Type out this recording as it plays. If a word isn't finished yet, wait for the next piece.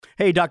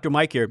Hey, Dr.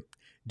 Mike here.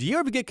 Do you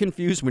ever get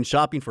confused when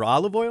shopping for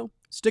olive oil?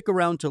 Stick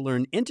around to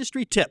learn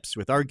industry tips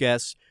with our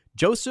guest,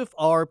 Joseph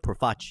R.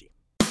 Profaci.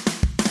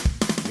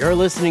 You're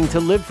listening to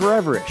Live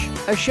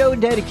Foreverish, a show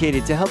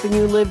dedicated to helping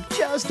you live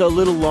just a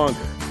little longer.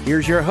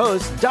 Here's your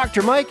hosts,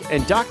 Dr. Mike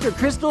and Dr.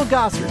 Crystal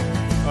Gossard.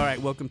 All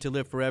right, welcome to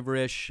Live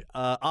Foreverish.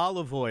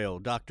 Olive oil,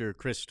 Dr.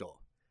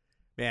 Crystal.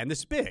 Man, this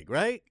is big,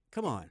 right?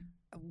 Come on.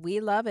 We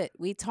love it.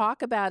 We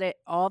talk about it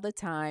all the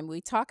time.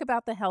 We talk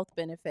about the health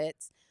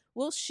benefits.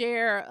 We'll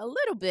share a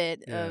little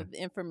bit of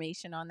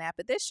information on that,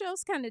 but this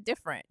show's kind of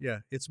different.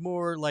 Yeah, it's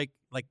more like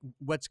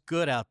what's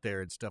good out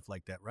there and stuff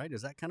like that, right?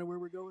 Is that kind of where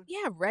we're going?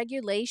 Yeah,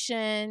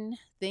 regulation,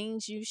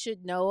 things you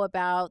should know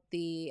about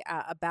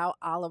about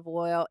olive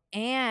oil,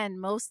 and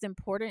most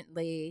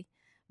importantly,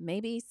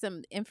 maybe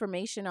some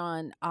information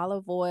on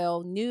olive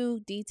oil, new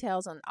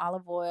details on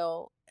olive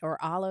oil or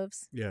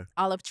olives,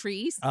 olive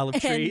trees, and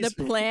the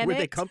planet. Where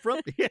they come from?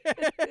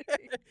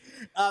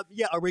 Are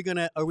we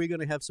gonna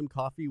have some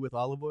coffee with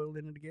olive oil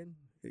in it again?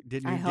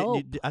 I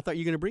hope. I thought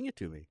you were gonna bring it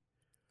to me.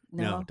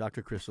 No,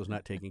 Dr. Crystal's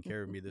not taking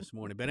care of me this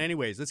morning. But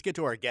anyways, let's get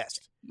to our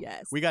guest.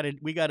 Yes, we got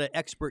an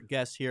expert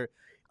guest here,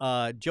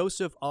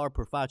 Joseph R.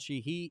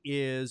 Profaci. He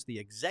is the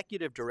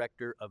executive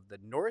director of the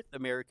North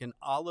American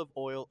Olive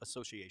Oil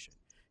Association.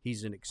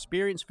 He's an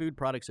experienced food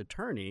products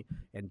attorney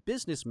and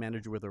business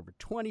manager with over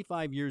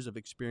 25 years of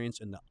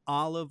experience in the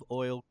olive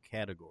oil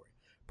category.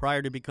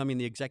 Prior to becoming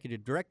the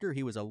executive director,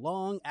 he was a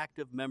long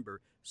active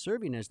member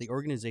serving as the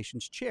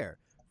organization's chair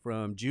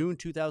from June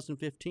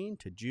 2015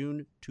 to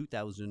June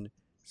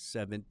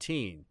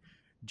 2017.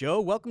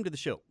 Joe, welcome to the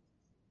show.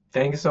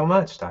 Thanks so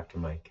much, Dr.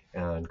 Mike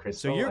and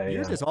Crystal. So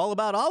you're just all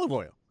about olive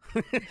oil.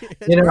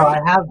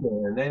 I have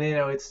been, and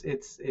it's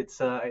as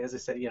I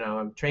said,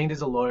 I'm trained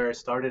as a lawyer.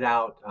 Started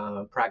out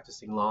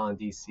practicing law in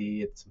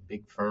D.C. at some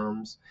big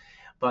firms,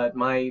 but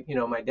my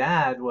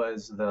dad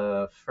was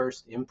the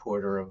first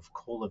importer of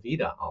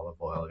Colavita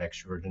olive oil, of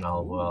extra virgin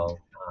olive oil,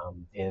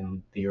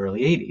 in the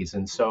early '80s,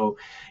 and so,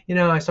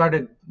 I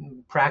started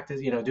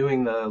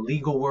doing the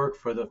legal work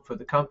for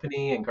the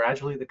company, and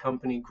gradually the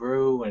company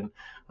grew, and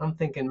I'm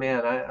thinking,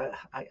 man,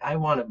 I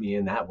want to be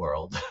in that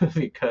world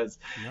because,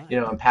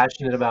 I'm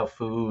passionate about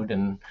food,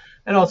 and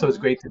also it's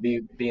great to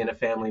be in a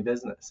family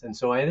business. And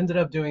so I ended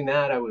up doing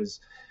that. I was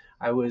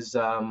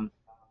from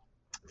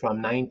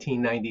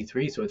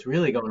 1993, so it's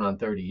really going on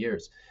 30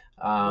 years.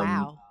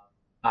 Wow.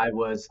 I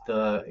was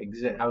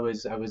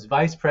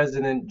vice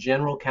president,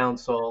 general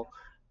counsel,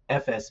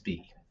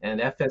 FSB. And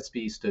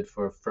FSB stood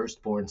for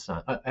Firstborn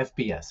Son,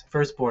 FBS,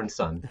 Firstborn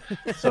Son.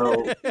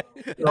 So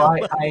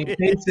I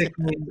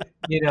basically,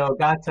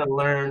 got to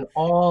learn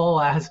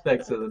all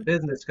aspects of the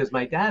business because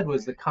my dad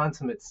was the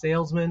consummate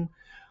salesman,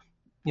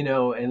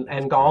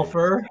 and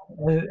golfer,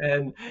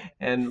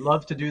 and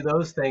loved to do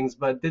those things,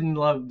 but didn't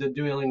love the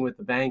dealing with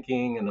the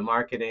banking and the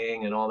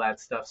marketing and all that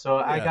stuff. So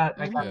I got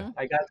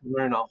to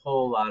learn a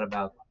whole lot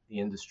about the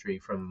industry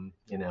from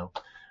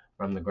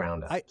the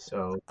ground up.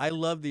 So I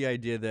love the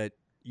idea that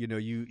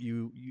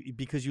you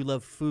because you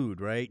love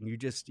food, right? And you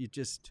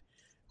just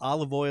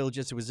olive oil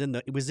it was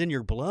in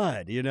your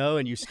blood,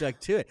 and you stuck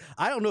to it.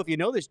 I don't know if you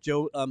know this,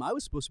 Joe. I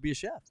was supposed to be a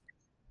chef.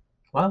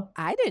 Well,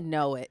 I didn't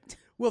know it.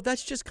 Well,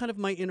 that's just kind of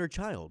my inner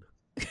child.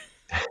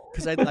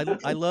 Because I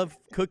love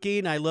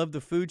cooking. I love the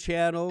Food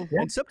Channel.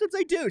 Yeah. And sometimes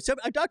I do.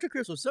 Dr.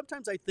 Crystal,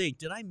 sometimes I think,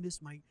 did I miss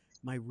my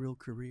real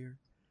career?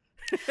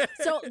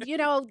 So,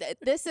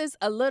 this is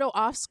a little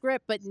off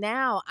script, but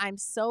now I'm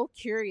so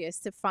curious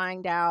to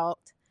find out,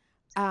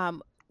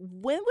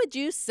 when would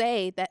you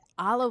say that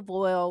olive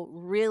oil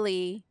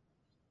really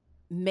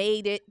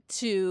made it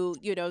to,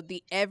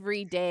 the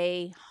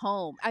everyday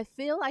home? I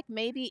feel like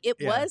maybe it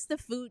was the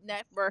Food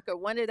Network or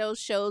one of those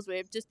shows where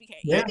it just became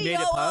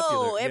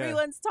EVOO.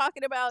 Everyone's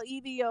talking about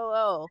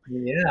EVOO.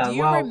 Yeah. Do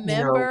you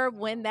remember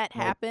when that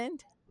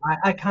happened?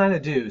 I kind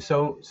of do.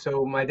 So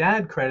my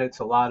dad credits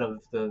a lot of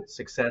the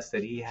success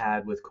that he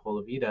had with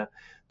Colavita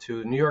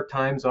to a New York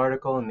Times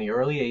article in the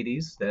early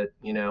 '80s that,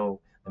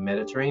 the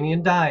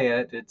Mediterranean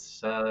diet,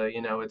 it's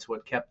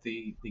what kept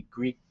the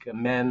Greek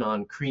men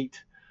on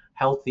Crete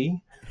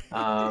healthy.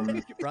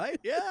 Right?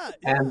 Yeah.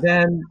 And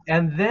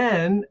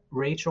then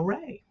Rachel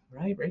Ray,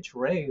 right?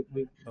 Rachel Ray.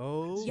 She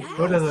was the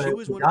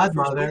one godmother. Of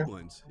the first big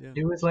ones. Yeah.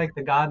 She was like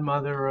the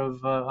godmother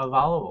of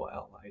olive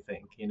oil, I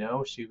think.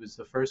 She was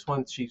the first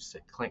one. She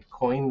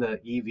coined the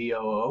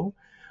EVOO.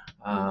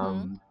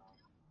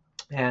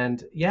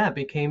 And it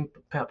became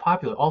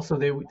popular. Also,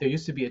 there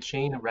used to be a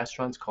chain of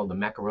restaurants called the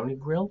Macaroni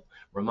Grill,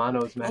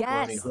 Romano's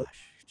Macaroni Grill.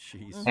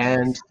 Jeez.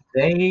 And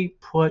they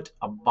put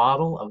a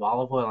bottle of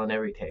olive oil on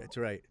every table. That's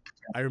right.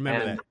 I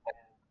remember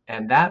that.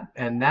 And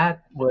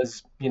that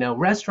was,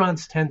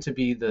 restaurants tend to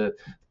be the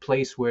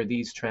place where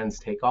these trends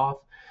take off.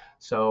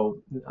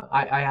 So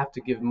I have to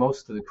give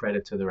most of the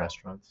credit to the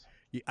restaurants.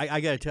 I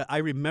got to tell you, I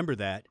remember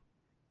that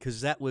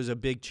because that was a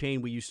big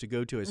chain we used to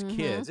go to as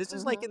kids. This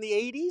is like in the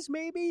 80s,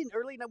 maybe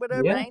early,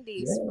 whatever.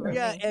 90s.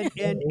 Yeah,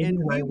 and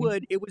we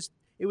would. It was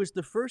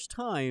the first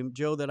time,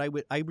 Joe, that I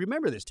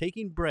remember this,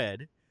 taking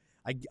bread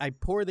I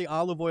pour the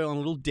olive oil on a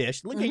little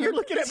dish. Look, you're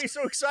looking at me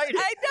so excited.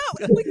 I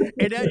know.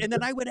 and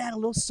then I would add a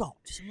little salt,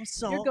 just a little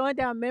salt. You're going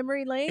down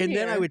memory lane and here.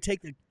 then I would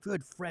take a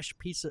good fresh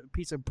piece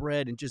of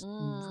bread and just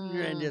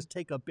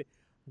take a bit.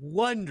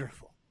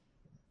 Wonderful,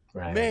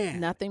 Right. man.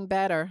 Nothing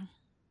better.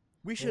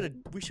 We should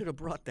have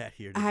brought that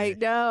here today. I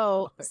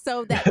know.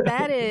 So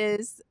that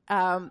is,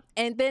 and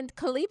then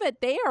Caliva,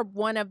 they are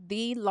one of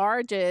the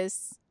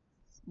largest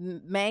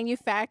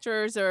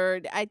manufacturers,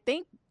 or I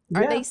think,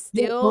 are they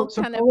still Well,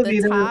 so kind of the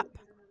Colivita- top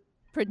Yeah,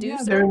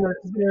 producer?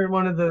 they're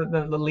one of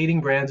the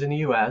leading brands in the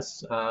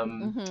U.S.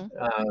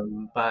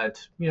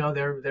 But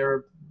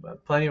there are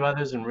plenty of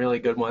others and really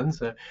good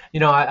ones.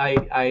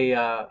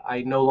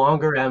 I no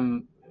longer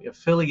am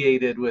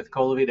affiliated with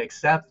Colivita,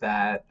 except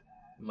that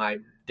my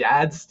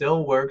dad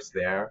still works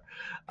there,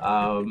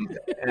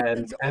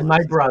 and my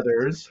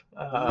brothers.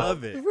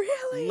 Love it.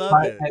 Really? Love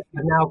But it.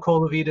 and now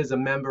Colavita is a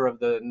member of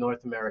the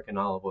North American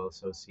Olive Oil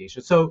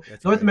Association. So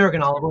That's North great.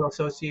 American Olive Oil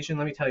Association,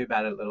 let me tell you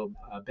about it a little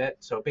bit.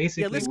 So Yeah,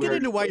 basically, let's get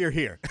into why you're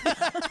here.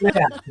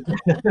 yeah,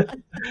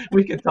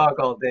 we could talk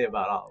all day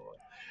about olive oil.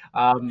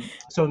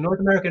 So North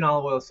American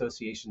Olive Oil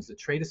Association is the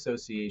trade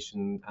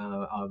association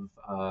of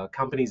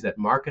companies that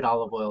market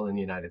olive oil in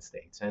the United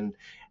States. And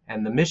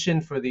the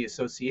mission for the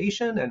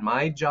association and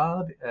my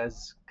job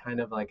as kind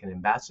of like an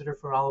ambassador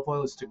for olive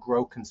oil is to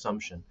grow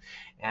consumption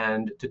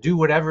and to do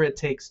whatever it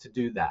takes to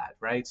do that,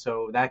 right?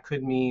 So that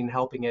could mean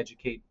helping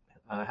educate,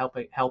 help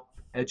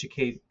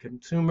educate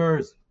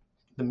consumers,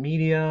 the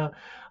media,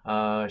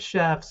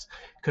 chefs.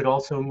 Could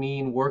also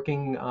mean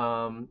working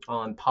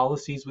on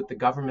policies with the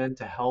government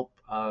to help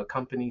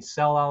companies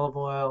sell olive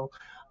oil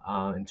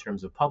in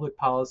terms of public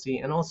policy,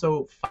 and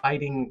also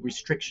fighting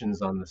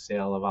restrictions on the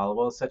sale of olive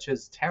oil, such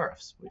as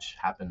tariffs, which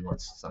happen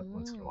once in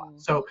a while.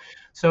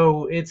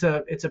 So it's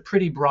a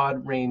pretty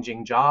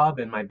broad-ranging job,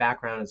 and my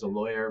background as a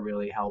lawyer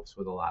really helps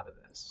with a lot of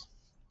this.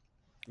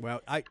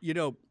 Well,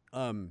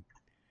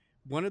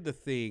 one of the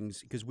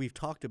things, because we've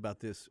talked about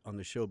this on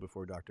the show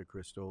before, Dr.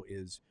 Crystal,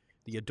 is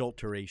the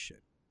adulteration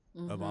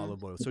of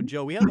olive oil. So,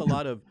 Joe, we have a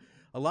lot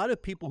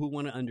of people who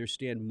want to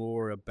understand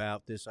more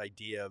about this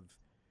idea of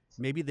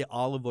maybe the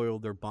olive oil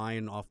they're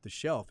buying off the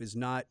shelf is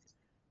not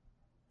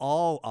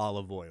all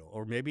olive oil,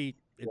 or maybe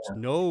it's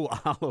no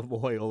olive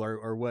oil,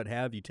 or what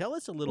have you. Tell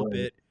us a little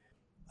bit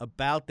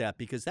about that,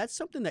 because that's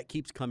something that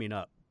keeps coming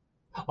up.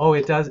 Oh,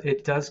 it does.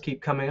 It does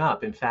keep coming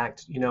up. In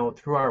fact,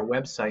 through our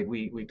website,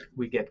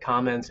 we get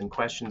comments and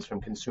questions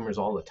from consumers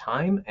all the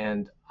time,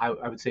 and I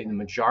would say the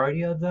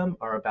majority of them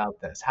are about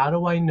this. How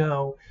do I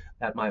know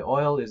that my olive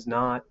oil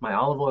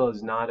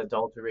is not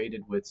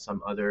adulterated with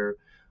some other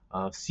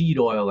seed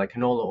oil like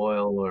canola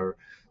oil or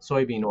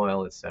soybean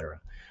oil, etc.?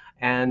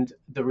 And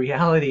the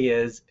reality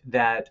is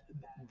that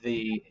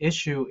the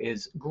issue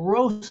is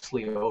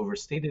grossly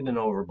overstated and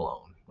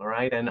overblown. All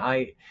right, and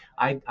I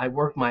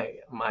work my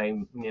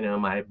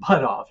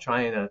butt off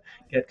trying to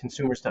get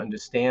consumers to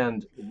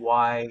understand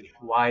why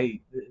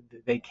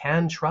they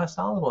can trust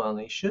olive oil, and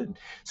they should.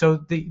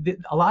 So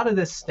a lot of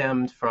this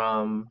stemmed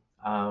from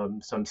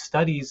some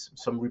studies,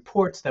 some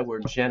reports that were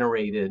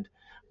generated,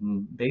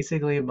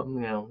 basically,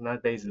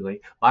 not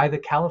basically, by the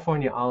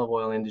California olive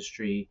oil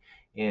industry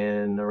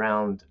in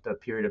around the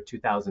period of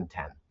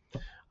 2010,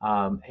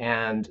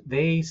 and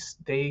they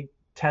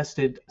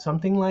tested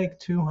something like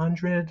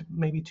 200,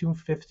 maybe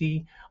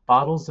 250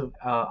 bottles of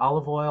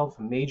olive oil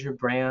from major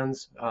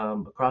brands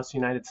across the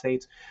United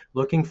States,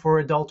 looking for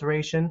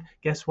adulteration.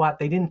 Guess what?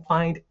 They didn't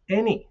find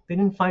any. They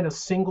didn't find a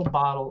single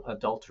bottle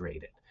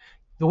adulterated.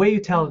 The way you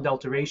tell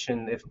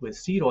adulteration with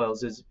seed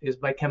oils is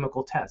by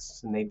chemical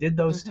tests, and they did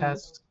those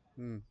tests.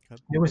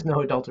 There was no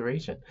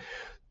adulteration.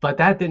 But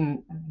that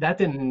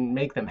didn't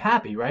make them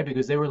happy, right?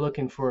 Because they were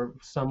looking for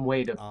some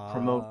way to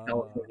promote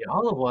California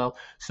olive oil.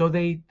 So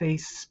they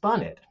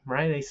spun it,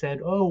 right? They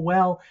said, oh,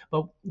 well,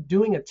 but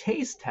doing a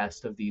taste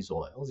test of these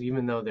oils,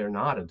 even though they're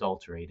not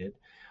adulterated,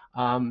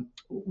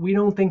 we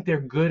don't think they're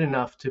good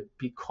enough to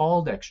be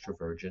called extra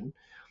virgin.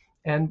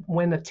 And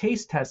when a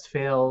taste test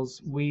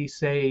fails, we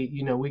say,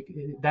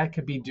 that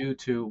could be due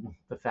to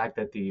the fact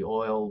that the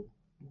oil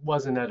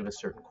wasn't of a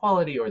certain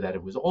quality, or that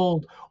it was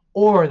old,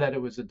 or that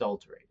it was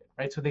adulterated.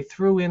 Right? So they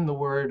threw in the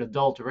word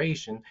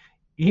adulteration,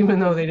 even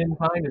though they didn't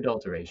find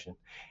adulteration.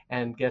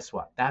 And guess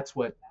what? That's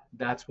what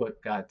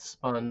got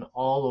spun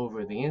all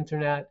over the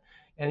internet,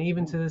 and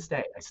even to this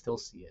day, I still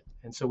see it.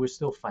 And so we're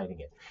still fighting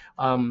it.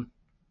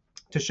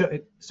 To show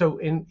it, so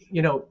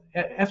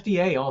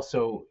FDA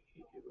also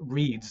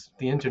reads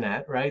the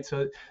internet, right?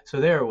 So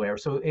they're aware.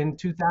 So in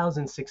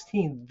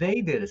 2016, they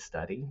did a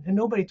study, and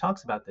nobody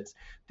talks about this.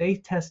 They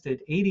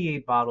tested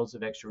 88 bottles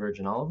of extra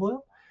virgin olive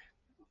oil.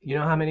 You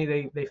know how many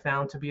they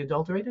found to be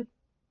adulterated?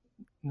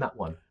 Not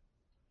one.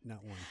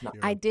 Not one.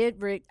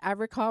 I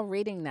recall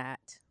reading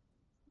that.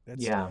 I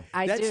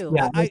do.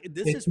 Yeah,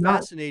 this is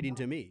fascinating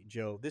to me,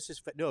 Joe.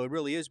 It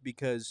really is,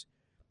 because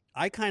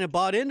I kind of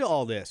bought into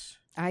all this.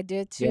 I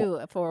did Yeah. too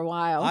for a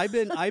while.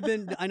 and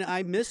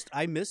I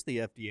missed the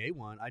FDA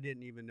one. I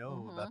didn't even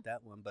know Hmm. about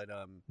that one, but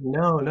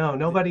No, no, th-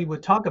 nobody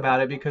would talk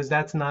about it because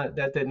that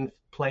didn't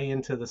play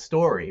into the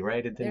story,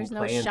 right? It didn't There's no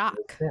play into the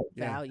shock thing.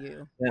 yeah,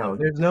 value. yeah, No,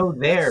 there's no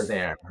that's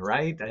there,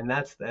 right? And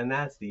that's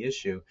the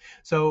issue.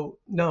 So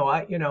no,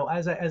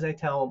 as I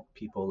tell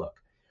people,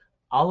 look,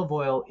 olive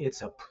oil,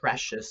 it's a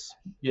precious,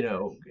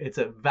 it's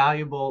a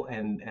valuable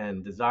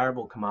and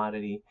desirable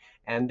commodity.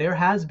 And there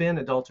has been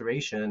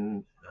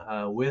adulteration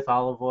with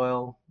olive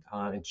oil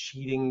and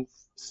cheating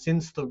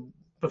since the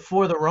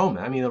before the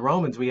Roman. I mean, the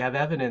Romans, we have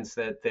evidence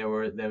that there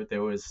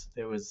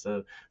was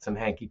some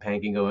hanky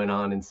panky going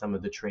on in some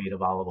of the trade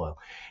of olive oil,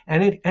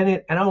 and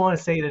I don't want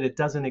to say that it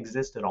doesn't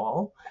exist at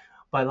all,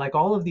 but like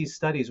all of these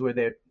studies where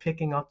they're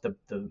picking up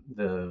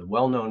the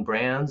well-known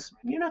brands,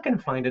 you're not going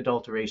to find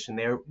adulteration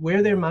there.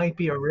 Where there yeah, might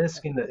be a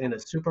risk in a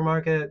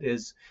supermarket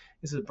is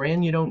a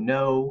brand you don't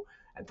know,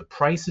 and the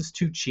price is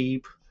too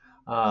cheap.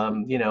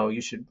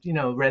 You should,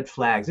 red yeah.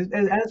 flags.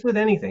 As with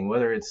anything,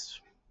 whether it's,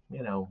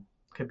 you know,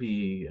 could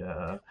be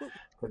Well,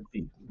 could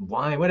be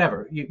wine,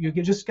 whatever. You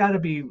just got to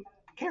be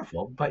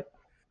careful. But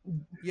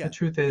the yeah.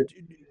 truth is,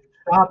 D- d-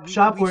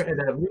 shop we where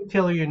at a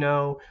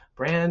retailer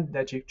brand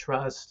that you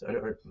trust,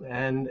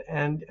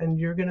 and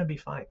you're gonna be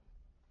fine.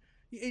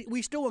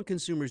 we still want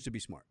consumers to be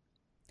smart,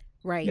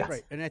 Yeah, Right.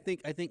 right? And I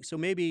think so.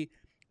 Maybe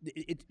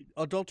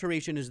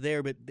adulteration is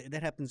there, but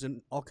that happens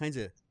in all kinds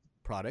of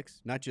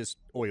products, not just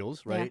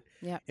oils, Yeah. right?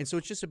 Yeah. And so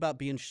it's just about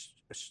being,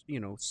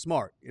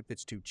 smart. If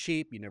it's too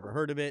cheap, you never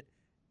heard of it.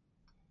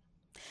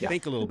 yeah,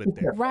 Think a little just be bit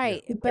there. careful. Yeah,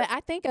 Right. But I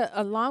think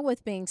along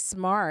with being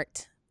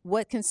smart,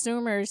 what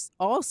consumers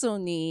also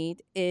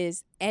need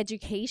is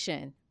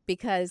education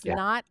because Yeah,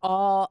 not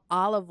all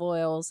olive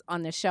oils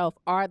on the shelf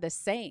are the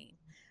same.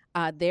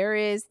 There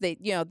is the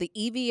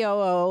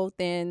EVOO,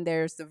 then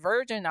there's the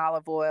virgin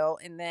olive oil,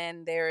 and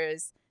then there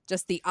is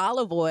just the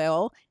olive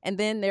oil, and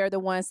then there are the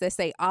ones that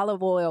say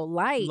olive oil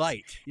light.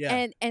 light.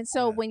 Yeah, And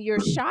so yeah. when you're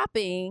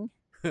shopping,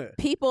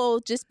 people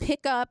just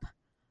pick up,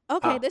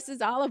 okay, ah, this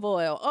is olive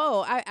oil.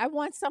 Oh, I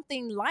want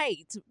something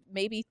light,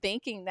 maybe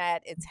thinking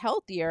that it's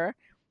healthier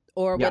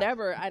or yeah,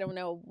 whatever. I don't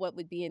know what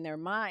would be in their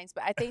minds,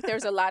 but I think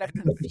there's a lot of It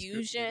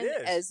confusion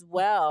is. as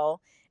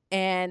well.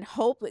 And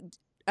hope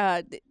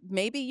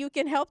maybe you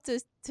can help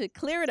to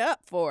clear it up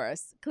for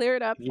us, clear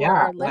it up for yeah.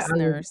 our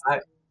listeners.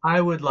 I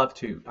would love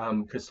to,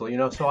 Crystal.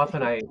 So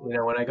often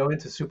when I go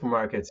into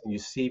supermarkets and you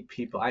see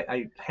people,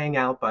 I hang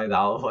out by the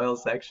olive oil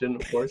section,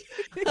 of course,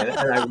 and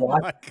Oh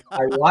my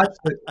I god. watch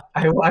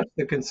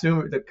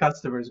the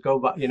customers go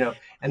by,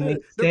 and they They're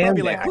stand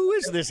probably like, there. "Who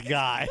is this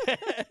guy?"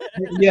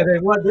 Yeah,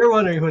 they're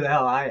wondering who the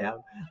hell I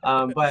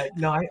am. But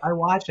no, I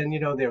watch and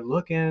they're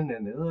looking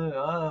and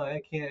oh,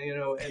 I can't,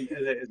 and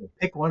they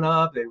pick one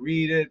up, they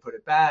read it, put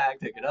it back,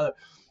 take another.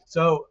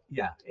 So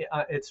yeah,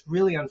 it's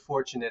really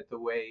unfortunate the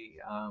way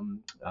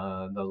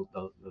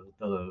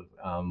the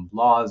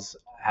laws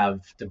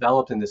have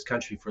developed in this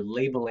country for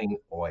labeling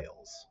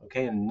oils,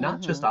 okay, and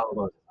not just Mm-hmm. olive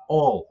oil,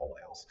 all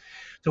oils.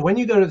 So when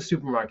you go to the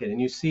supermarket and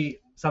you see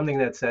something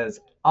that says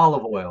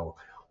olive oil,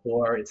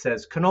 or it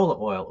says canola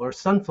oil or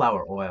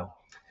sunflower oil,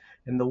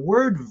 and the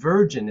word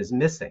virgin is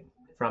missing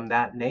from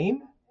that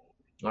name,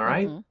 all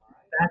right, Mm-hmm.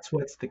 that's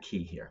what's the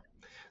key here.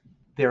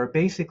 There are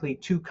basically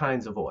two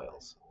kinds of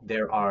oils.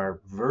 There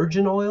are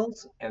virgin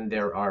oils and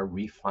there are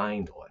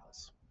refined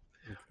oils,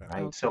 Okay.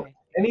 right? So Okay.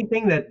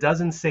 anything that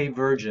doesn't say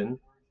virgin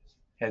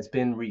has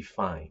been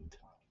refined.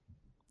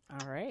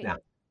 All right. Now,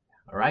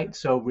 all right,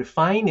 so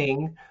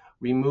refining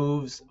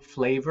removes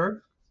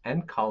flavor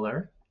and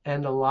color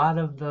and a lot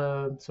of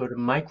the sort of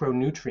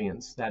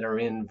micronutrients that are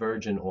in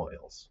virgin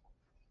oils.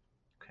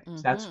 Okay,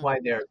 so that's Mm-hmm. why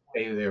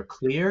they're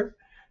clear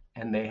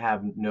and they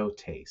have no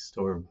taste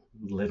or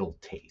little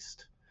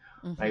taste,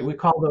 right? Mm-hmm. We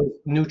call those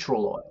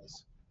neutral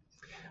oils.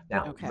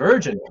 Now, Okay.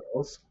 virgin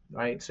oils,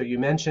 right? So you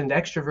mentioned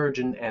extra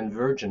virgin and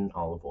virgin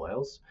olive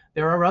oils.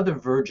 There are other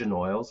virgin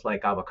oils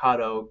like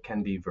avocado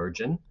can be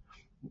virgin.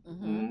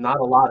 Mm-hmm. Not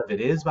a lot of it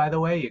is, by the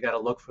way. You got to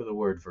look for the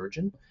word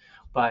virgin.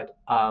 But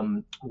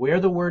where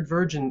the word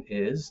virgin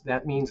is,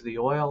 that means the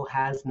oil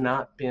has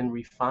not been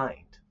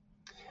refined.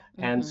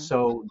 And Mm-hmm.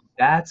 so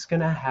that's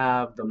going to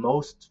have the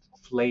most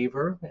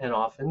flavor and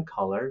often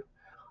color.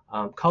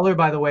 Color,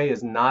 by the way,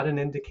 is not an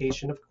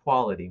indication of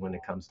quality when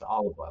it comes to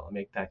olive oil. I'll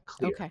make that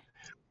clear. Okay.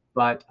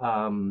 But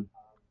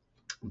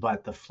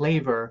but the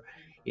flavor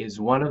is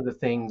one of the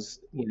things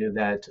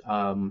that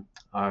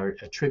are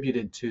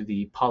attributed to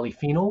the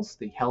polyphenols,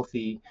 the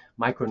healthy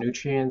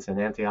micronutrients and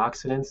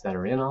antioxidants that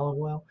are in olive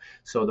oil.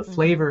 So the Mm-hmm.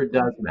 flavor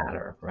does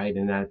matter, right?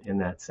 In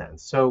that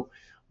sense. So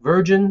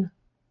virgin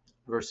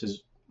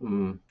versus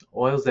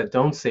oils that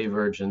don't say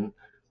virgin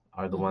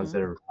are the ones Mm-hmm.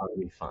 that are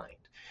refined.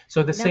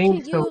 So the Now,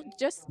 same. So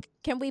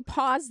can we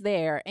pause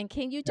there and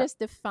can you yeah, just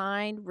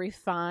define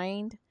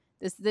refined?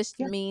 Does this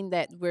yeah. mean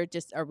that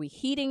are we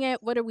heating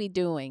it? What are we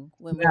doing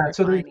when we're Yeah,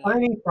 so the refining it?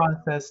 refining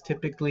process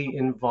typically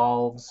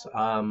involves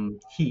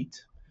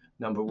heat,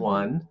 number Mm-hmm.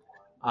 one,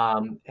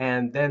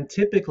 and then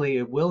typically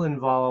it will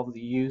involve the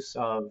use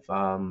of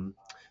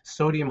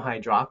sodium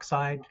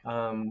hydroxide,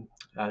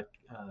 a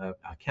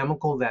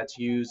chemical that's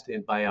used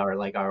by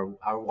our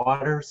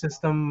water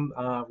system,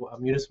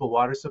 municipal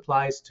water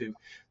supplies to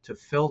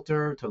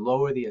filter, to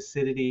lower the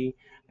acidity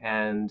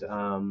and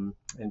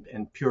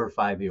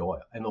purify the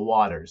oil and the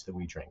waters that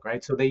we drink,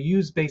 right? So they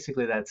use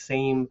basically that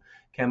same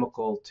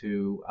chemical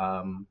to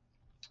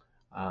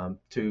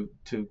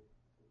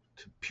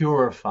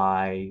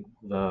purify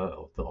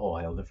the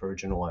oil, the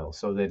virgin oil,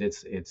 so that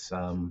it's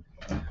um,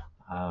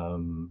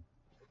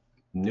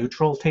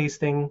 neutral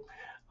tasting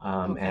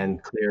Okay.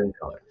 and clear in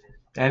color.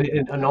 And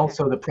Okay.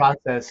 also the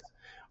process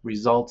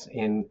results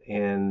in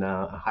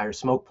a higher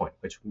smoke point,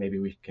 which maybe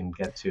we can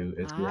get to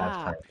if we have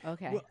time.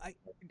 Okay. Well,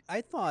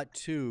 I thought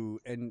too,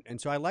 and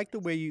so I like the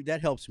way you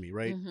that helps me,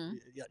 right? Mm-hmm.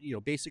 You know,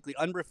 basically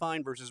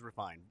unrefined versus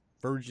refined.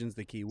 Virgin's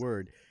the key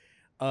word.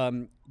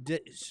 Um, di-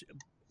 s-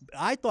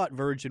 I thought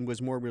virgin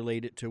was more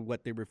related to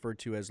what they refer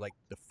to as like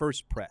the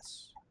first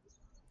press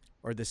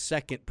or the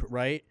second,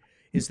 right?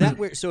 Is that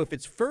where? So if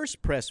it's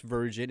first press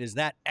virgin, is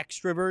that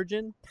extra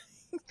virgin?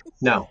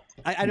 No,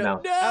 I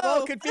don't. no, I'm all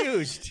No.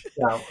 confused.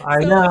 no. So okay,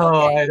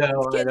 I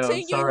know.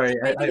 continue. Sorry.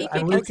 Maybe he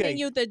can Okay,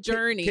 continue the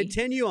journey.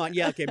 continue on.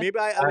 Yeah. Okay. Maybe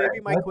All right, maybe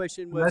my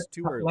question was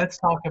too early. let's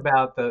talk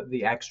about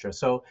the extra.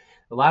 So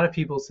a lot of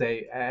people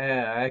say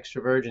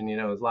extra virgin.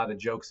 There's a lot of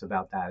jokes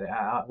about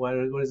that. What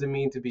does it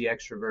mean to be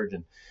extra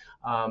virgin?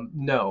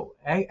 No,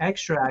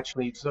 extra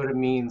actually sort of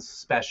means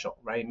special,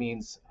 right? It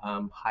means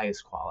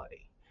highest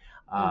quality.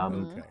 Um,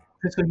 Mm-hmm. Okay.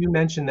 Crystal, you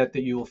mentioned that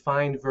you will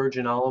find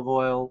virgin olive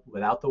oil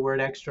without the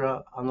word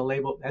extra on the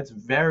label. That's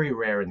very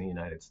rare in the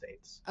United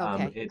States.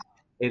 Okay.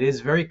 It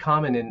is very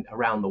common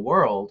around the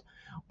world,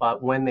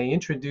 but when they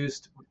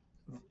introduced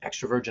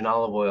extra virgin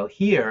olive oil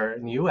here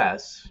in the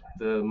U.S.,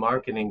 the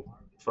marketing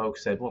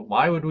folks said, "Well,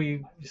 why would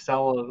we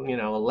sell,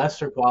 a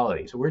lesser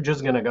quality? So we're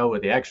just going to go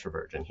with the extra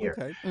virgin here."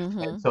 Okay. Mm-hmm.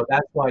 And so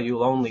that's why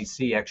you'll only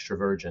see extra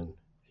virgin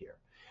here.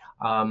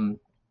 Um,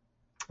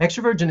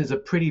 Extra virgin is a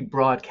pretty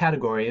broad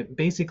category. It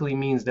basically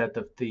means that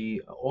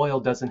the oil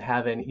doesn't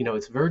have any,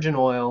 it's virgin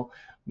oil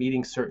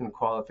meeting certain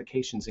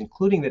qualifications,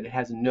 including that it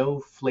has no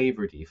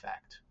flavor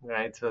defect,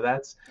 right? So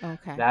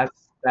Okay.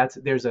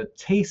 there's a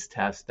taste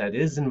test that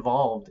is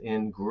involved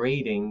in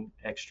grading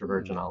extra Hmm.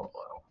 virgin olive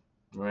oil,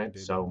 right?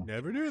 Didn't So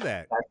never knew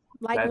that. that,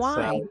 Like that's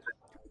wine.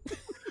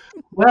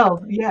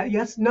 well, yeah,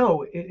 yes,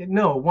 no,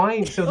 no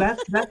wine. So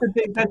that's a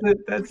big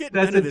We're getting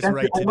none of this that's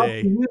right I love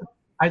to today. use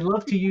I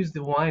love to use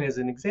the wine as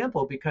an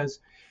example because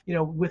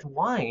with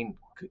wine,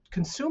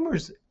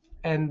 consumers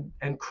and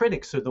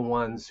critics are the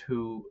ones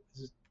who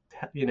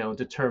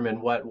determine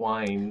what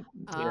wine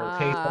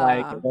tastes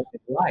like and Ah. what they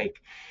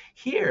like.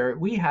 Here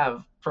we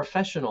have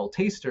professional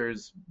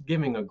tasters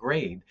giving a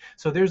grade,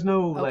 so there's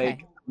no Okay.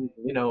 like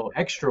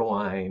extra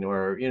wine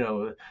or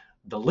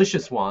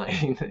delicious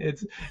wine.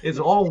 It's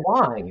all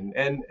wine,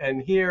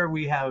 and here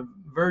we have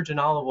virgin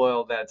olive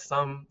oil that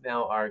some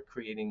now are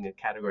creating a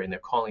category and they're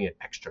calling it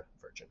extra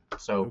virgin.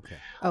 So Okay.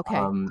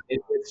 Okay.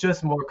 it's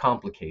just more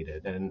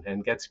complicated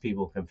and gets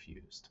people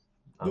confused,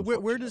 But where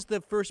unfortunately. does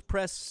the first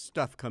press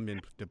stuff come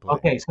into play?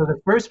 Okay, so the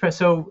first press.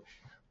 So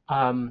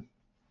um,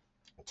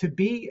 to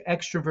be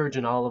extra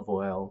virgin olive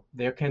oil,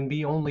 there can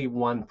be only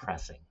one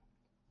pressing.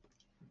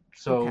 Okay.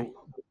 So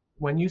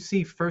when you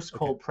see first Okay.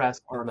 cold press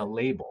You're on a right.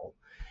 label,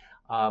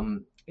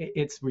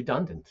 it's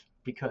redundant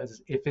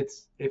because if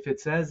it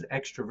says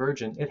extra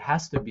virgin, it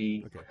has to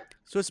be Okay.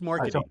 So it's so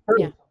marketing.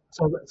 first. Yeah.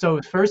 So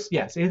first,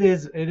 yes, it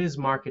is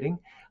marketing.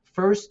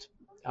 First,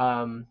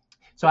 um,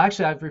 so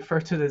actually, I've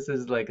referred to this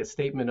as like a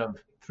statement of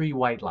three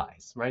white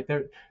lies, right?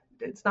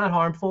 It's not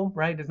harmful,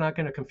 right? It's not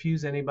going to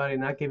confuse anybody,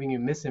 not giving you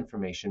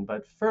misinformation.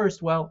 But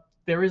first, well,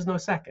 there is no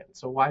second.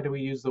 So why do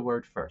we use the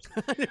word first?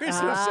 There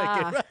is no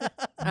second.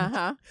 Ah.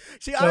 Uh-huh.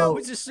 See, I So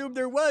always assumed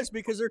there was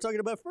because they're talking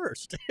about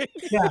first.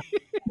 yeah,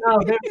 no,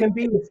 there can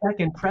be a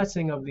second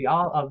pressing of the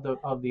olive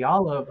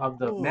of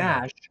the Oh,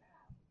 mash.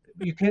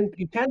 You can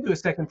do a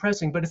second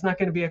pressing, but it's not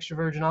going to be extra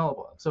virgin olive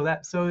oil. So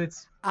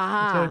it's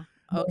Ah.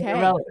 Okay.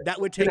 irrelevant. that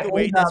would It's take going to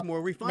away. end That's up more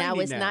Now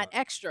refining it's not now.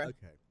 extra.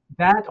 Okay.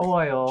 that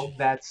oil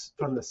that's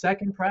from the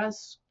second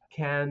press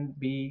can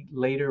be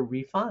later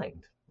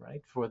refined,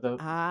 right, for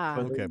Ah.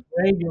 Okay. the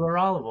regular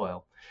olive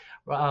oil.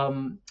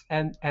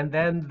 And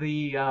then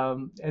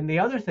the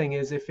other thing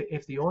is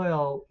if the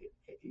oil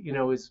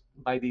is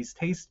by these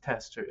taste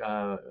tester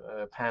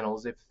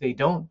panels, if they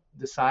don't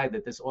decide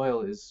that this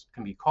oil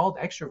can be called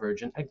extra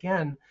virgin,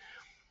 again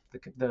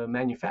the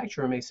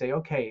manufacturer may say,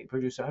 okay,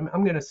 producer,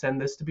 I'm going to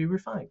send this to be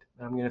refined.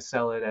 I'm going to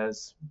sell it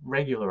as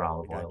regular I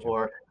olive oil got you.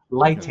 or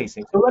light Mm-hmm.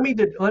 tasting. So let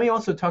me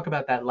also talk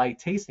about that light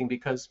tasting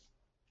because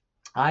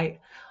I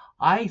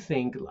I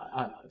think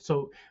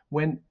so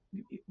when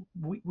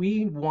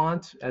we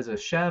want as a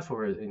chef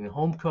or a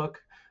home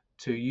cook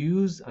to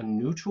use a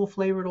neutral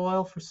flavored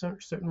oil for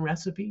certain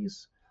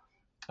recipes,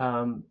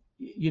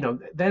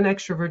 then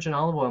extra virgin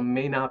olive oil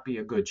may not be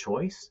a good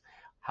choice.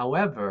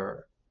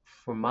 However,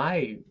 for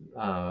my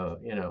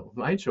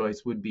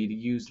choice would be to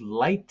use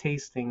light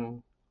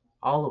tasting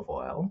olive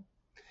oil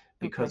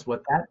Okay. because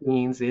what that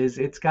means is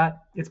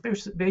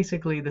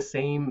basically the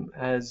same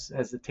as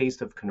the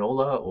taste of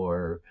canola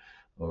or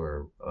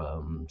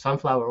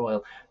sunflower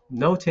oil.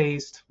 No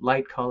taste,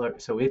 light color,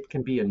 so it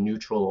can be a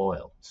neutral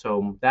oil.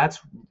 So that's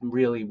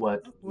really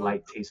what Well,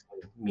 light tasting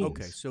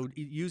okay, means. so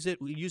use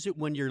it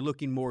when you're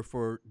looking more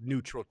for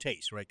neutral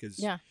taste, right? Because,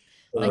 Yeah.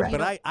 Like you but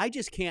don't. I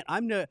just can't.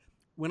 I'm the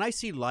when I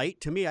see light,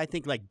 to me, I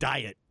think like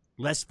diet,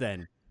 less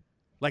than.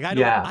 Like I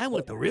don't. Yeah, I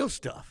want the real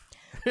stuff.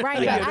 Right,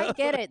 but yeah, You I know?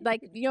 get it.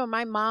 Like,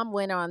 my mom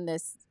went on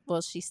this,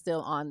 well, she's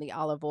still on the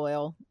olive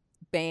oil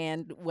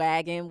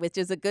bandwagon, which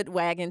is a good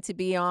wagon to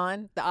be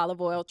on, the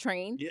olive oil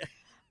train. Yeah.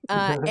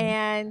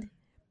 And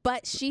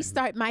but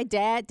my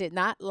dad did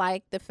not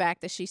like the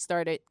fact that she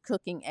started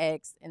cooking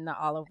eggs in the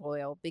olive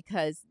oil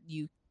because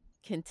you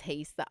can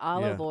taste the Yeah,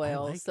 olive I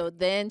oil. like So it.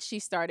 then she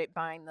started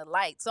buying the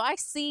light. So I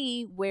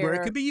see Where it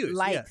where could be used.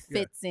 light Yeah, yeah.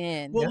 fits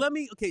in. Well, yeah. let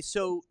me. Okay,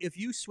 so if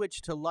you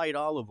switch to light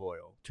olive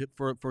oil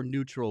for a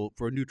neutral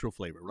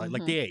flavor, right?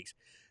 Like Mhm. the eggs,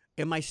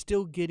 am I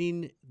still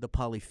getting the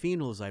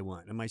polyphenols I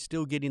want? Am I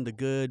still getting the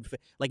good?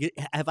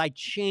 Have I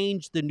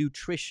changed the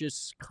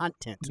nutritious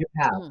content? You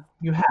have, Mm.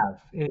 you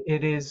have.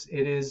 It is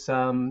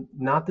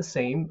not the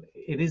same.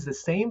 It is the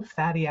same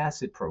fatty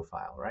acid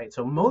profile, right?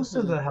 So most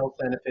of Mhm. the health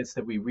benefits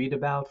that we read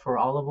about for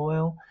olive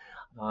oil,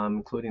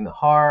 including the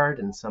heart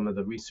and some of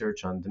the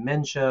research on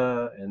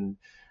dementia and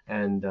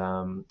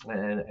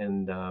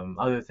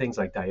other things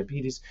like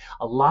diabetes,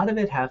 a lot of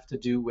it have to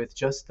do with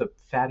just the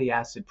fatty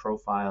acid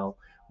profile,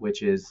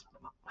 which is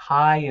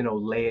high in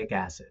oleic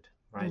acid,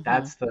 right?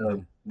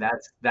 Mhm.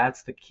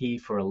 That's the key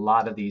for a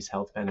lot of these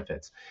health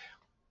benefits.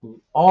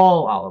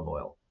 All olive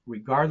oil,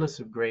 regardless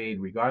of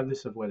grade,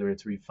 regardless of whether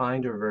it's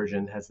refined or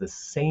virgin, has the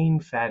same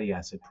fatty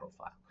acid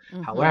profile.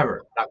 Mhm.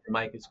 However, Dr.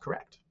 Mike is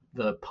correct.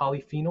 The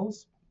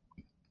polyphenols,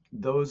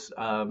 those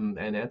and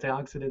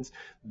antioxidants,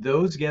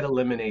 those get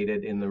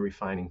eliminated in the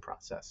refining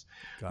process.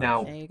 Gotcha. There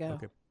Now, you go.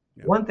 Okay.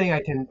 Yeah. one thing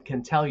I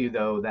can tell you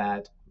though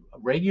that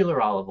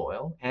regular olive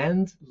oil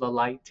and the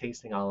light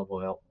tasting olive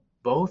oil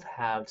both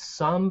have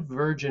some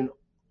virgin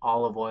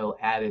olive oil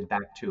added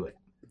back to it.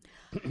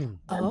 And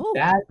Oh.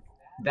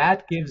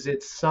 that gives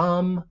it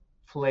some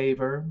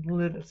flavor,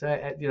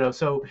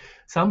 so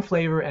some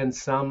flavor and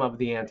some of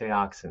the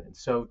antioxidants.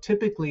 So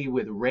typically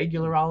with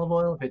regular olive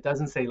oil, if it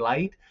doesn't say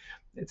light,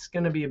 it's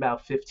going to be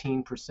about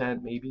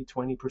 15%, maybe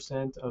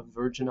 20% of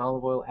virgin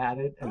olive oil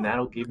added, and Oh,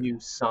 that'll give okay. you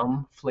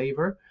some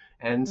flavor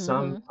and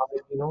some Mhm.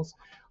 polyphenols.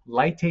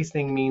 Light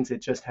tasting means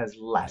it just has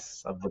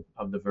less of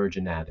the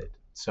virgin added.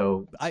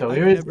 So there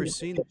I've is never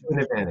seen, an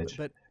advantage.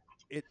 but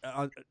it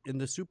in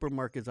the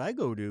supermarkets I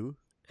go to,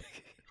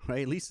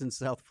 right? At least in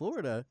South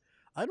Florida,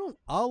 I don't.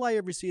 All I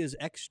ever see is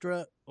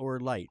extra or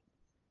light.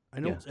 I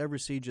Yeah, don't ever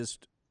see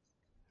just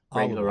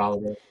olive regular oil.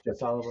 olive oil,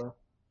 just olive oil.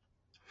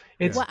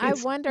 Yeah. Well, I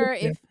It's wonder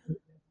if,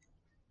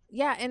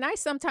 yeah, and I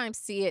sometimes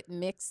see it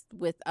mixed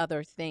with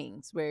other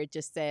things where it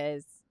just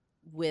says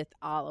with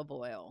olive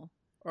oil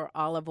or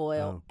olive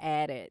oil Oh,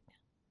 added.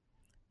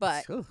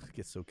 But it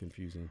gets so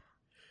confusing.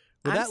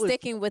 Well, I'm that was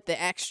sticking with the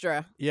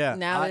extra yeah.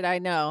 now that I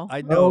know.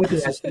 I go know with the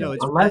this is extra. no.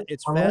 Unless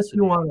It's unless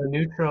you fascinating. want a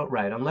neutral,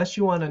 right? Unless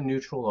you want a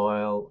neutral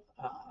oil,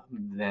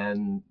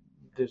 then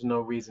there's no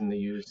reason to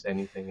use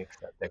anything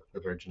except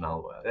extra virgin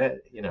olive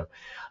oil.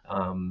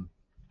 Um,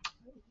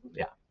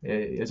 yeah,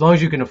 as long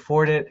as you can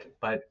afford it.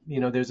 But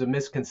there's a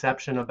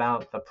misconception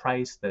about the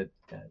price that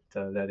it's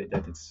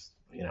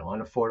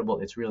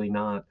unaffordable. It's really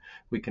not.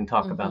 We can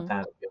talk about Hmm.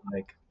 that if you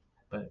like,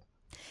 but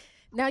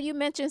Now, you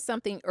mentioned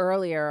something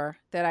earlier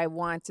that I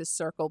want to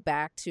circle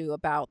back to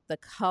about the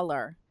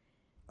color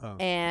Oh,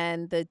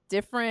 and the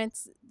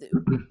difference.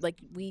 Like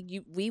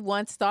we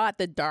once thought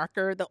the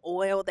darker the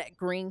oil, that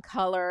green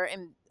color,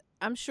 and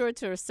I'm sure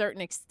to a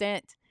certain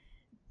extent.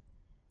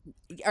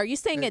 Are you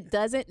saying eh, it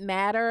doesn't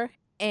matter?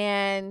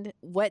 And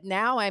what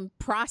now I'm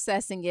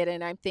processing it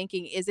and I'm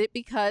thinking, is it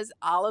because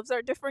olives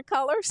are different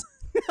colors?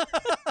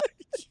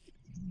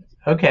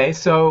 Okay,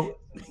 so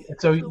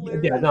that's yeah,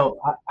 hilarious. no,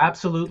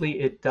 absolutely,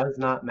 it does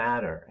not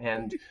matter.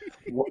 And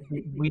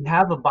we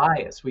have a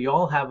bias. We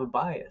all have a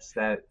bias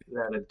that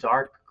a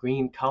dark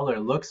green color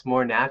looks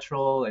more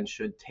natural and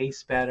should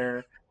taste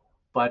better,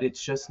 but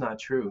it's just not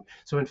true.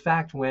 So in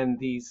fact, when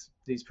these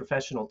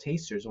professional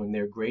tasters, when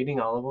they're grading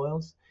olive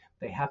oils,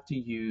 they have to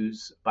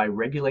use, by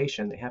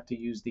regulation, they have to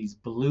use these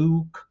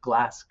blue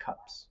glass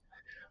cups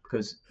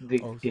because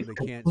Oh, so it they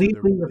can't. So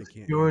completely they can't.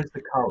 Yeah, obscures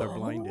the they're color.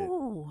 blinded.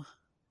 Oh.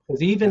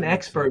 Because even That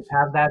makes experts sense.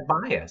 have that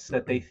bias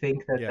that they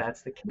think that Yeah.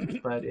 that's the case,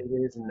 but it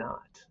is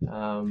not.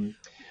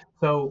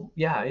 So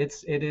yeah, it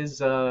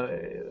is.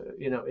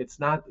 It's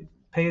not.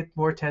 Pay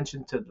more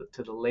attention to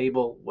the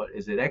label. What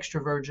is it?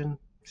 Extra virgin.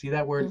 See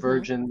that word Mm-hmm.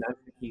 virgin? That's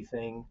the key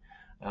thing.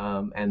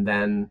 And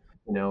then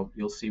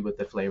you'll see what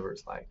the flavor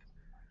is like.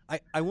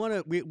 I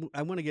want to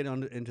I want to get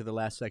on into the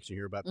last section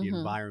here about the Mm-hmm.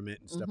 environment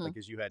and stuff Mm-hmm. like,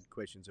 because you had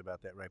questions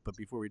about that, right? But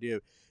before we do,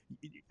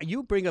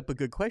 you bring up a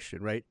good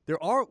question, right?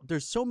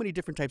 There's so many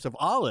different types of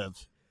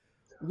olives.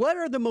 What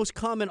are the most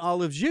common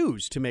olives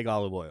used to make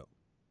olive oil?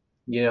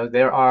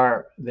 there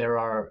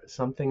are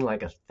something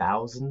like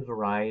 1,000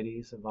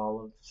 varieties of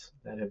olives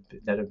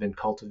that have been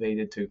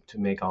cultivated to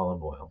make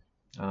olive oil.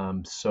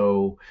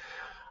 So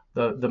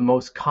the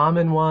most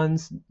common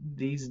ones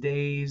these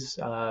days,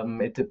 they're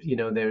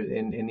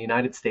in the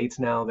United States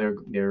now. They're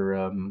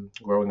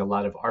growing a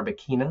lot of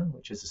Arbequina,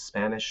 which is a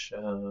Spanish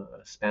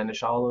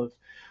olive.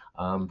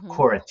 Mm-hmm.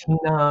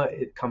 Coratina,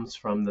 it comes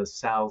from the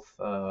south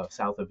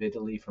of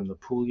Italy, from the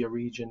Puglia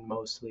region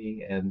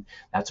mostly, and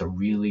that's a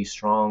really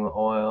strong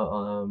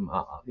oil.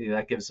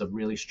 That gives a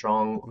really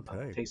strong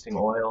Okay. tasting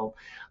oil.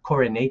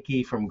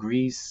 Koroneki from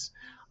Greece.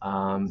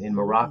 In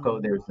Morocco,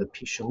 Mm. there's the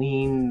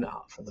Picheline,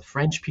 the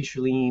French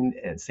Picheline,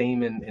 and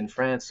same in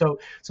France. So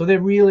they're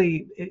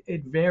really,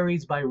 it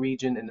varies by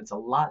region, and it's a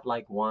lot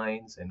like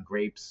wines and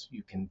grapes.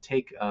 You can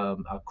take a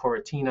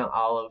Coratina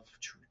olive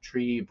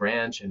tree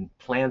branch and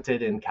plant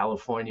it in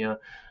California,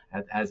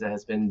 as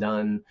has been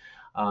done.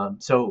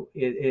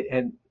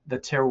 And the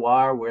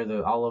terroir where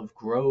the olive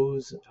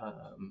grows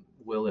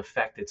will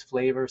affect its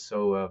flavor.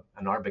 So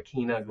an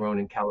Arbequina Yeah, grown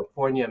in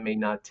California may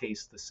not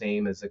taste the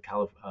same as I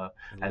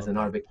as love an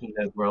that.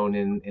 Arbequina grown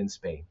in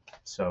Spain.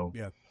 So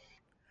Yeah.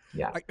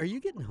 yeah. Are you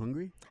getting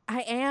hungry?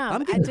 I am.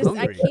 I'm I getting just I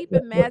hungry. keep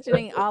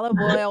imagining olive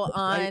oil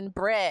I, on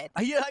bread.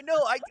 yeah, I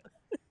know. I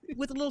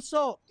with a little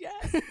salt.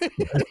 Yes.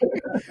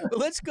 Well,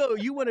 let's go.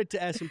 You wanted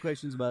to ask some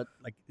questions about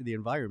like the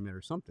environment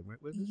or something,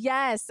 right? Was it?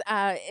 Yes,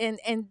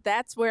 and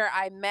that's where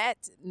I met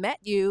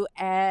you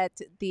at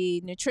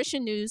the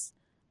Nutrition News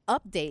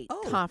Update Oh,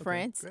 okay,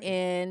 conference, great.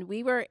 and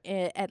we were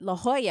at La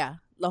Jolla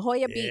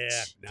Yeah,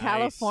 Beach, nice.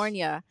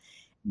 California,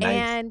 Nice.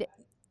 and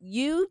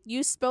you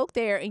spoke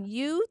there, and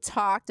you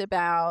talked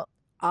about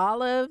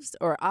olives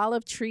or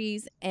olive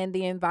trees and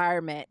the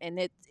environment, and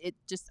it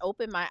just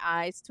opened my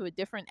eyes to a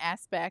different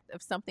aspect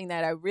of something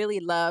that I really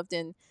loved,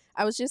 and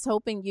I was just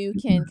hoping you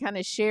can kind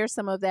of share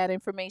some of that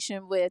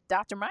information with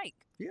Dr. Mike.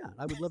 Yeah,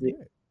 I would love to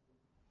hear it.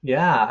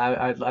 Yeah,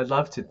 I'd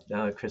love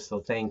to,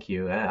 Crystal. Thank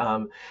you.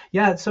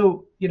 Yeah,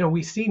 so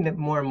we see that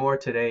more and more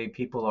today.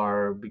 People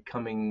are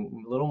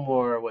becoming a little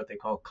more what they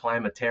call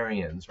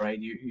climatarians, right?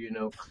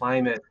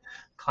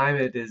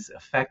 Climate is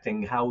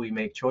affecting how we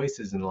make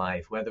choices in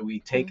life. Whether we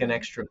take an Mhm.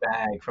 extra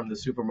bag from the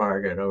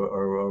supermarket,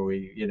 or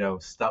we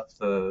stuff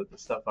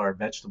our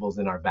vegetables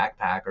in our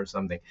backpack or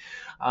something.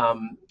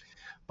 Um,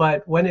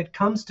 but when it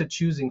comes to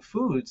choosing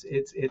foods,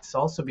 it's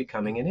also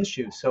becoming an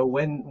issue. So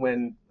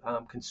when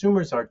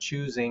consumers are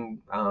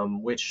choosing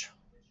which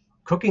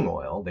cooking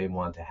oil they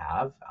want to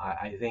have,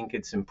 I think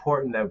it's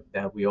important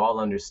that we all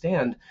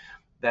understand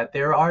that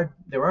there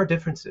are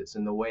differences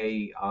in the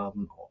way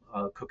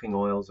cooking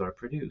oils are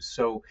produced.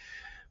 So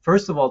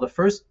first of all, the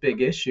first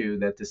big issue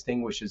that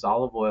distinguishes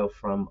olive oil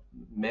from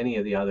many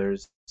of the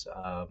others,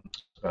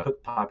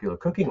 popular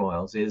cooking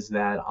oils, is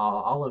that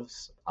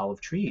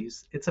olive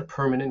trees, it's a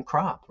permanent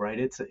crop, right?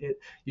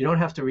 You don't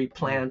have to Hmm.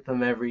 replant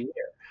them every year.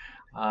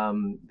 They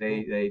Well,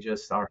 they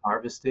just are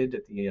harvested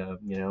at the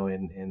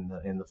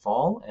in the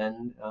fall,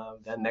 and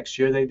then next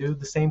year they do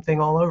the same thing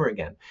all over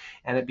again.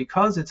 And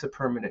because it's a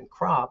permanent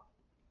crop,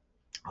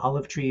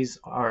 olive trees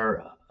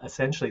are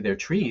essentially, they're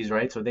trees,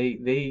 right? So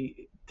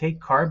they take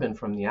carbon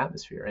from the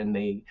atmosphere and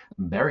they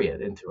bury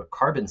it into a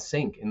carbon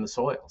sink in the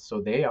soil.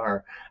 So they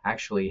are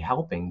actually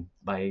helping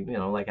by,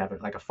 like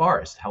a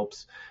forest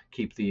helps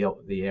keep the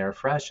air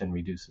fresh and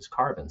reduces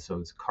carbon. So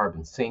it's a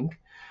carbon sink.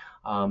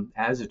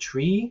 As a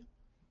tree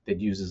that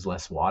uses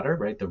less water,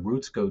 right? The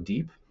roots go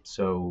deep,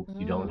 so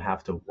you don't Mm.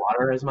 have to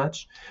water as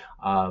much.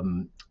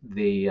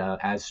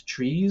 As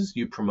trees,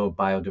 you promote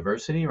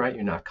biodiversity, right?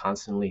 You're not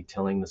constantly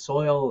tilling the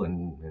soil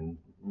and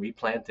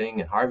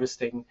replanting and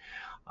harvesting.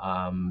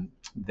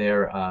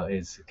 There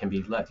can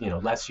be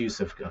less use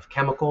of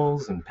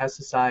chemicals and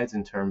pesticides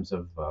in terms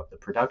of the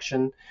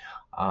production,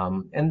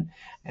 um, and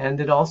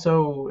it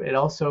also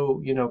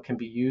can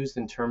be used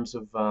in terms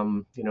of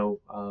what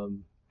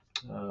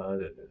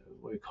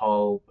we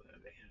call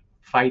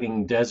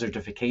fighting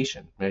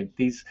desertification, right?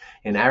 These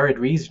in arid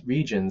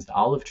regions, the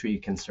olive tree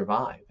can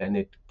survive, and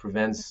it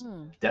prevents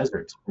Mm.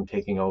 deserts from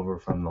taking over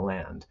from the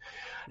land.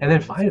 And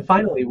then wow, that's good to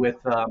finally, know. with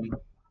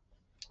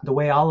the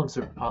way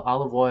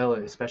olive oil,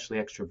 especially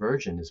extra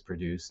virgin, is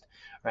produced,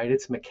 right?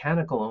 It's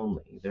mechanical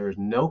only. There are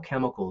no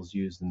chemicals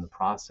used in the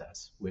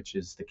process, which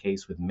is the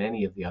case with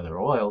many of the other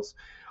oils.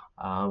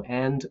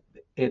 And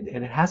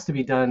it has to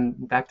be done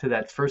back to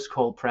that first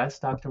cold press,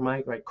 Dr.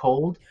 Mike, right?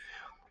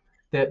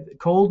 That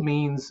cold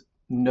means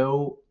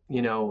no,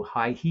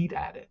 high heat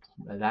added.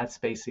 That's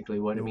basically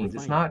what it No means.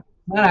 It's refining.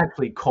 not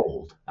actually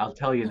cold. I'll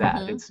tell you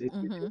that. Mhm. It's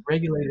Mhm.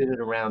 regulated at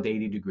around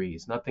 80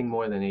 degrees, nothing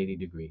more than 80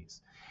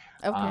 degrees.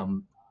 Okay.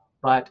 Um,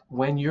 but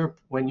when you're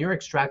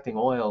extracting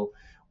oil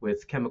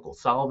with chemical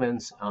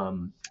solvents,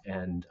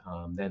 and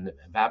then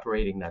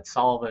evaporating that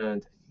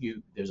solvent,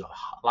 there's a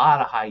lot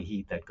of high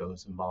heat that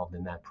goes involved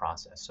in that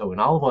process. So in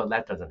olive oil,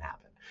 that doesn't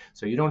happen.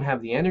 So you don't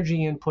have the energy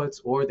inputs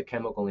or the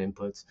chemical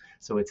inputs.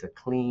 So it's a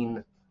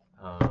clean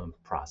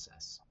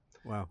process.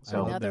 Wow, I So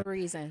love Another that.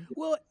 reason.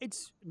 Well,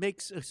 it's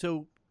makes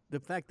so the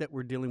fact that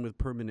we're dealing with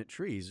permanent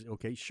trees,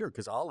 okay, sure,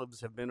 because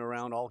olives have been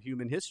around all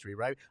human history,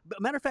 right?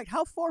 But matter of fact,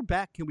 how far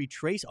back can we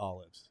trace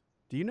olives?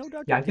 Do you know,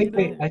 Yeah, Doctor?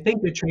 Do you know? I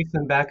think they trace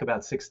them back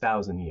about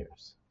 6,000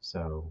 years.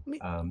 So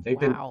they've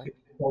been Wow.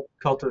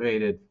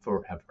 cultivated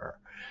forever.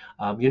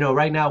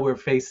 Right now we're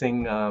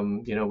facing,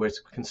 we're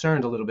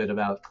concerned a little bit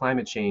about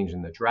climate change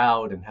and the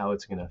drought and how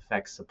it's going to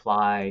affect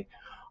supply.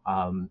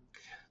 Um,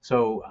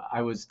 so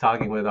I was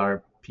talking with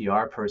our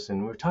PR person.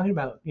 We were talking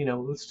about,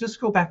 let's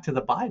just go back to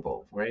the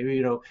Bible, right?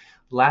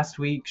 Last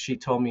week she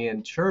told me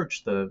in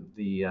church the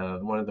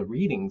one of the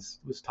readings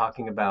was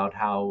talking about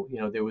how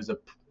there was a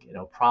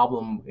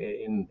problem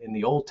in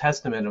the Old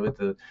Testament with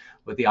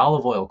the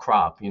olive oil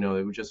crop.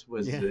 It just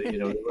was Yeah.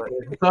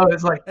 so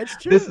it's like That's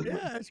this true. Yeah,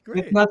 that's it's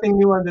great. nothing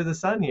new under the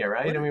sun here,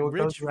 right? What I a mean, what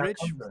goes rich, around rich,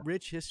 comes around.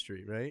 rich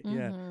history, right?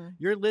 Yeah. Mm-hmm.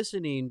 You're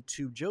listening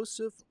to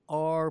Joseph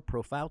R.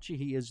 Profaci.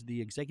 He is the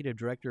executive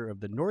director of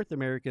the North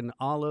American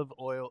Olive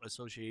Oil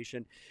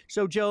Association.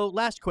 So, Joe,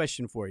 last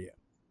question for you.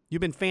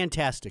 You've been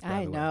fantastic, by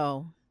I the way.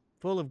 know.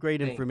 Full of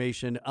great Thanks.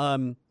 information.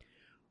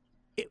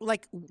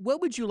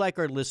 What would you like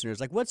our listeners?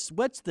 Like, what's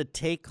the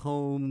take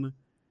home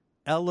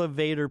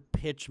elevator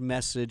pitch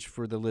message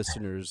for the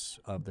listeners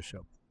of the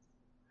show?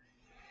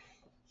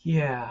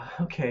 Yeah.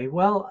 Okay.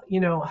 Well,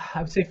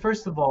 I would say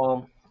first of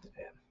all,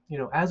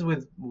 as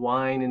with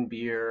wine and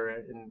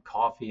beer and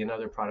coffee and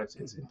other products,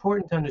 it's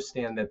important to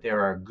understand that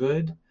there are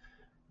good,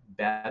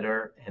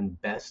 better, and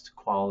best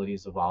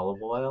qualities of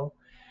olive oil,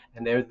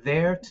 and they're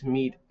there to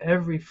meet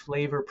every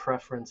flavor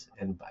preference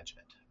and budget,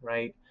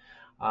 right?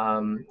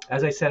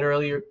 As I said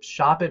earlier,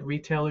 shop at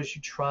retailers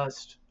you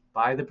trust,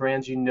 buy the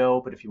brands you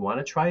know, but if you want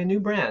to try a new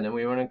brand, and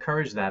we want to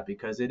encourage that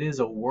because it is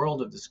a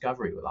world of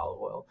discovery with olive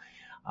oil,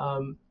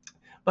 um,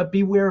 but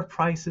beware of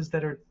prices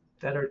that are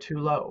too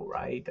low,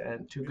 right,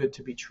 and too good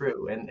to be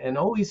true, and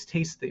always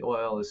taste the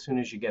oil as soon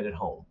as you get it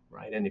home,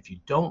 right? And if you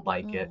don't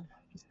like it, Mm.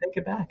 just take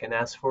it back and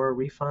ask for a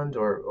refund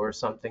or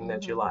something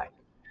that you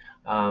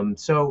Mm-hmm. like.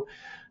 So,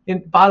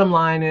 bottom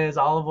line is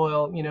olive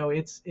oil.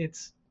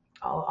 It's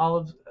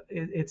olive.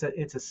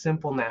 It's a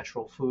simple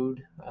natural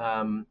food.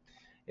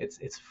 It's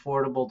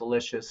affordable,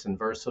 delicious, and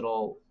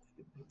versatile.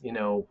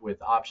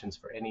 With options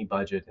for any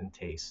budget and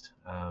taste.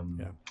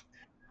 Yeah.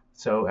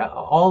 So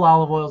all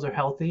olive oils are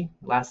healthy.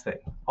 Last thing,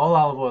 all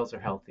olive oils are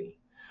healthy.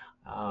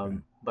 Okay.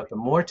 But the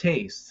more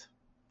taste,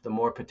 the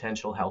more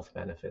potential health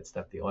benefits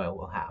that the oil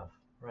will have,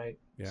 right?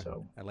 Yeah,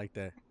 So I like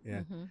that. Yeah,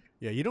 Mm-hmm.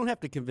 yeah. You don't have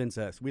to convince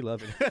us. We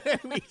love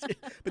it.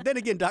 But then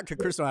again, Dr.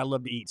 Crystal, I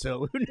love to eat.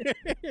 So,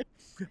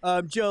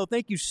 Joe,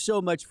 thank you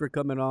so much for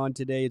coming on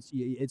today.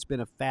 It's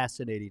been a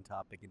fascinating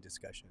topic and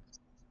discussion.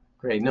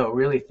 great. No,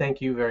 really, thank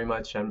you very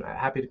much. I'm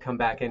happy to come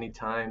back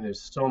anytime.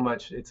 There's so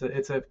much. It's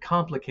a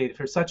complicated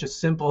for such a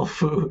simple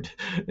food.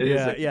 It is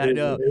Yeah, yeah, I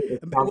know. a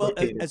Well,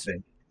 complicated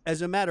thing.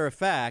 as a matter of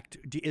fact,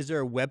 is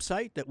there a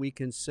website that we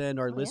can send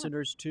our Oh, yeah.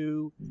 listeners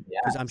to?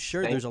 Because I'm Yes,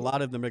 sure thank there's a you.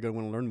 lot of them that are going to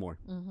want to learn more.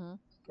 Mm-hmm.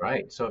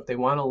 Right. So if they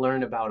want to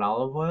learn about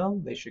olive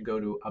oil, they should go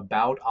to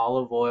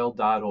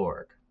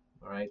aboutoliveoil.org.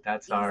 All right.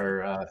 That's Easy.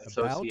 our About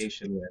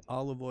association with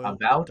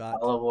oliveoil.org.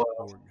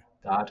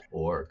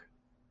 aboutoliveoil.org.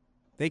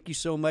 Thank you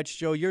so much,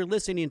 Joe. You're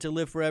listening to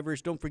Live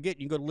Foreverish. Don't forget,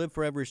 you can go to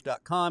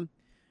liveforeverish.com.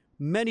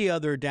 Many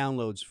other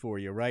downloads for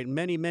you, right?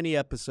 Many, many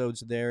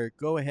episodes there.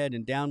 Go ahead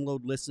and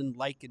download, listen,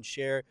 like, and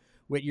share.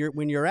 When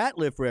you're at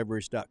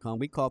liveforeverish.com,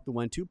 we call it the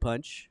 1-2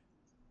 punch.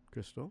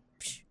 Crystal,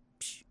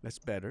 that's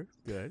better.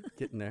 Good,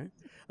 getting there.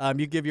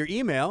 You give your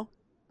email,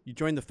 you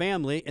join the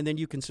family, and then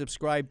you can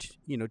subscribe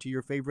to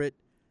your favorite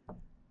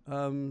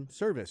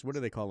service. What do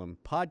they call them?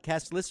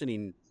 Podcast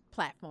listening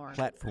platform.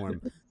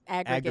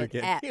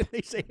 Aggregate app.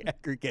 They say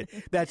aggregate.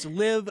 That's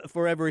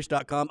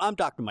liveforeverish.com. I'm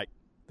Dr. Mike.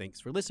 Thanks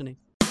for listening.